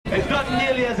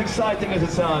nearly as exciting as it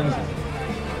sounds.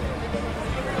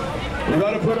 You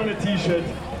gotta put on a t-shirt,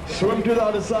 swim to the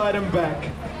other side and back.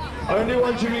 Only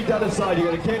once you reach the other side, you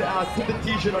gotta get out, put the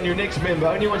t-shirt on your next member.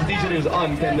 Only once the t-shirt is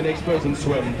on can the next person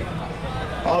swim.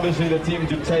 Obviously the team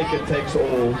to take it takes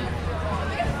all.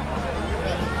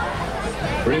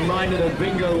 Reminder that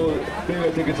bingo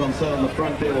tickets on sale on the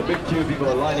front there. The big queue, people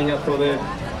are lining up for there.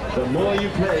 The more you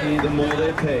play, the more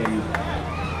they pay.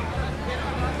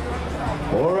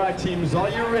 Alright teams, are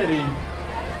you ready?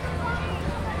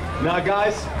 Now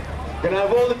guys, gonna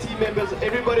have all the team members,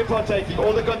 everybody partaking,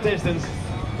 all the contestants.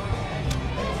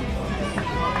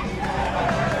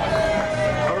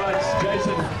 Alright,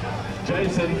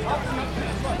 Jason,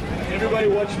 everybody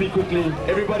watch me quickly,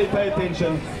 everybody pay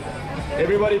attention.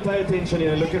 Everybody pay attention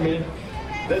here, look at me.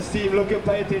 This team, look and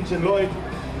pay attention. Lloyd,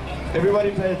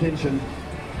 everybody pay attention.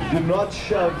 Do not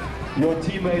shove your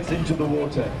teammates into the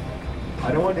water.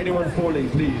 I don't want anyone falling,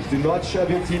 please. Do not shove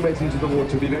your teammates into the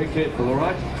water. Be very careful,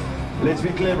 alright? Let's be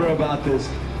clever about this.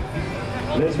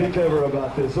 Let's be clever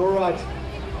about this, alright?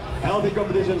 Healthy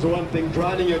competition's one thing,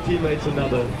 drowning your teammates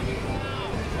another.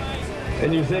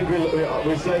 And you think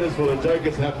we say this for the joke,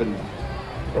 it's happened.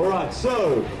 Alright,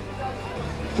 so,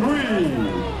 3,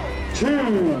 2,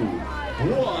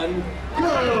 1,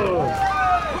 go!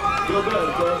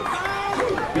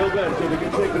 Gilberto, we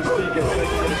can take the speaker, take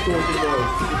the talking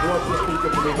noise. Just watch the speaker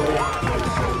for me, buddy.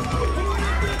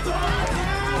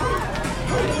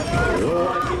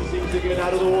 Alright, team seems to get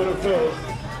out of the water first.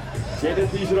 Get a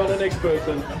t-shirt on the next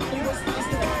person.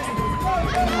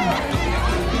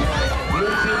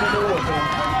 Blue team in the water.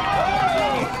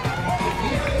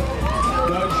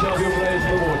 Don't shove your players in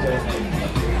the water.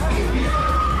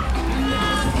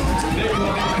 Next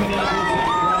one is coming out of the team.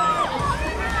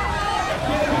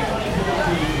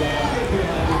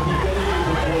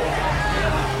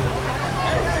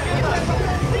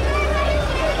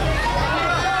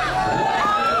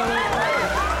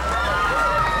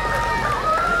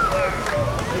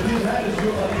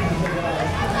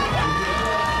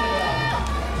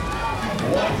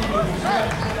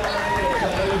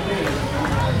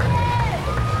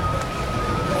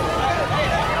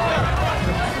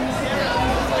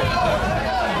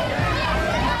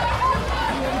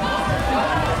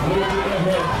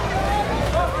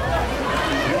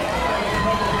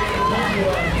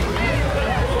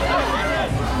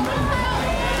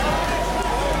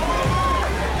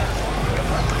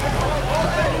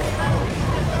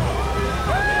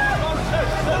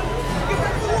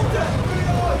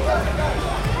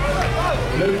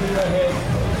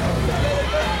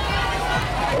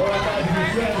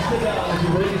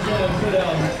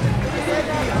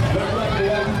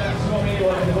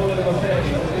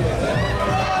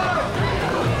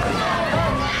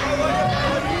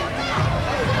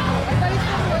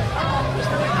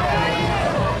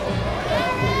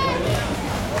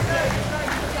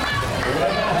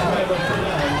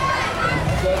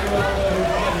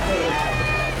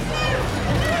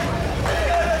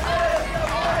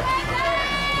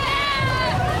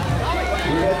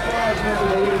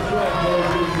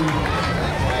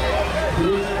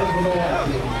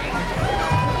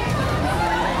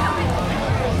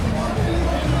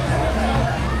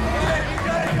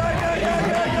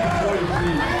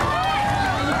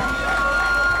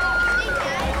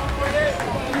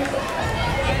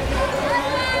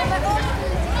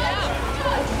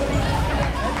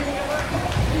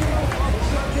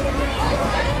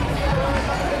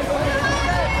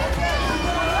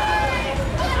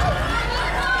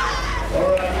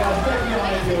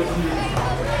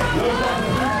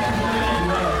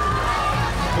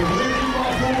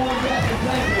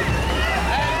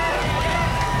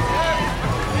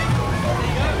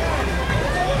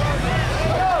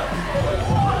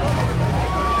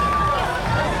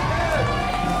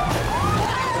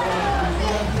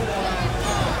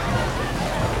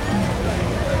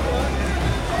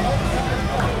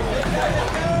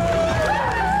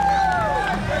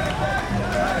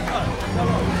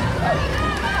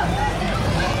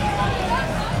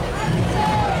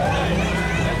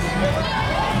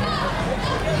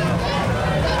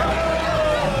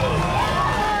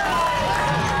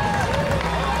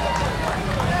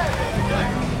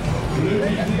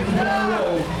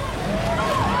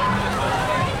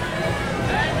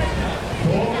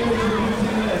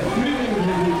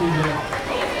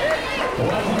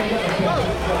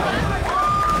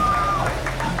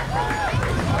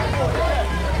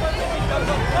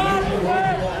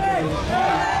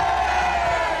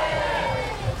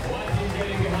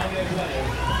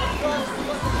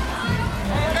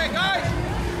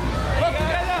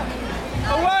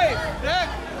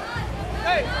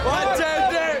 One, two,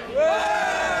 three.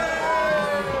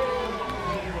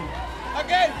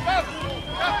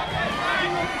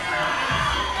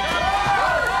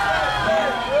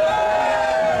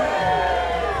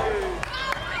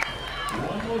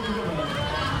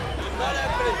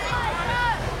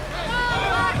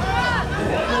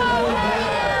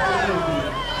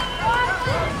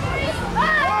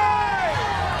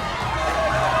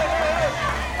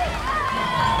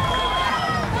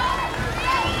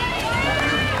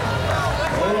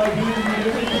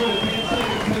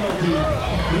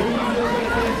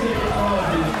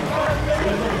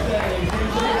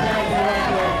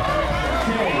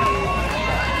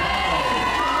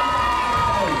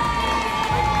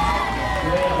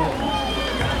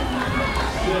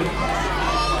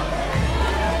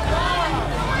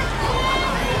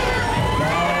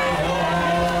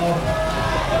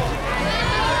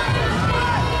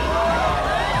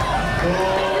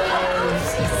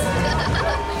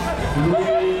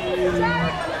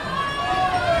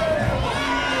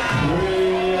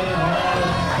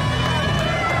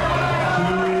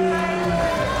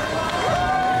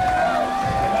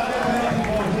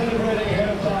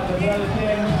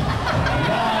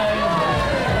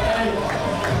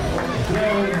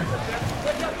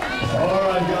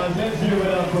 Alright guys, let's give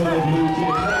it up for the blue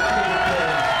team.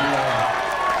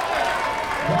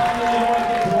 Finally, I want to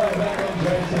get to work back on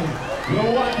Jason. The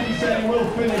white team saying we'll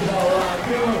finish our round.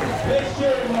 Let's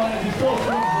cheer him on as he scores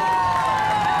from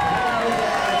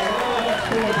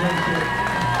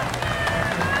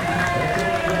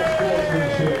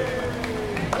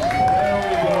There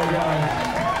we go, guys.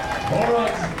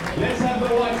 Alright, let's have the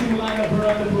white team line up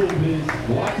around the pool, please.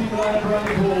 White team line up around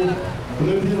the pool.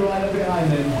 Blue team line up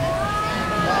behind them.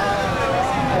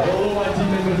 All the white team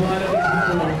members line up against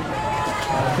the pool.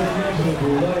 Stand next to the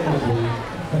pool, right in the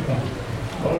pool.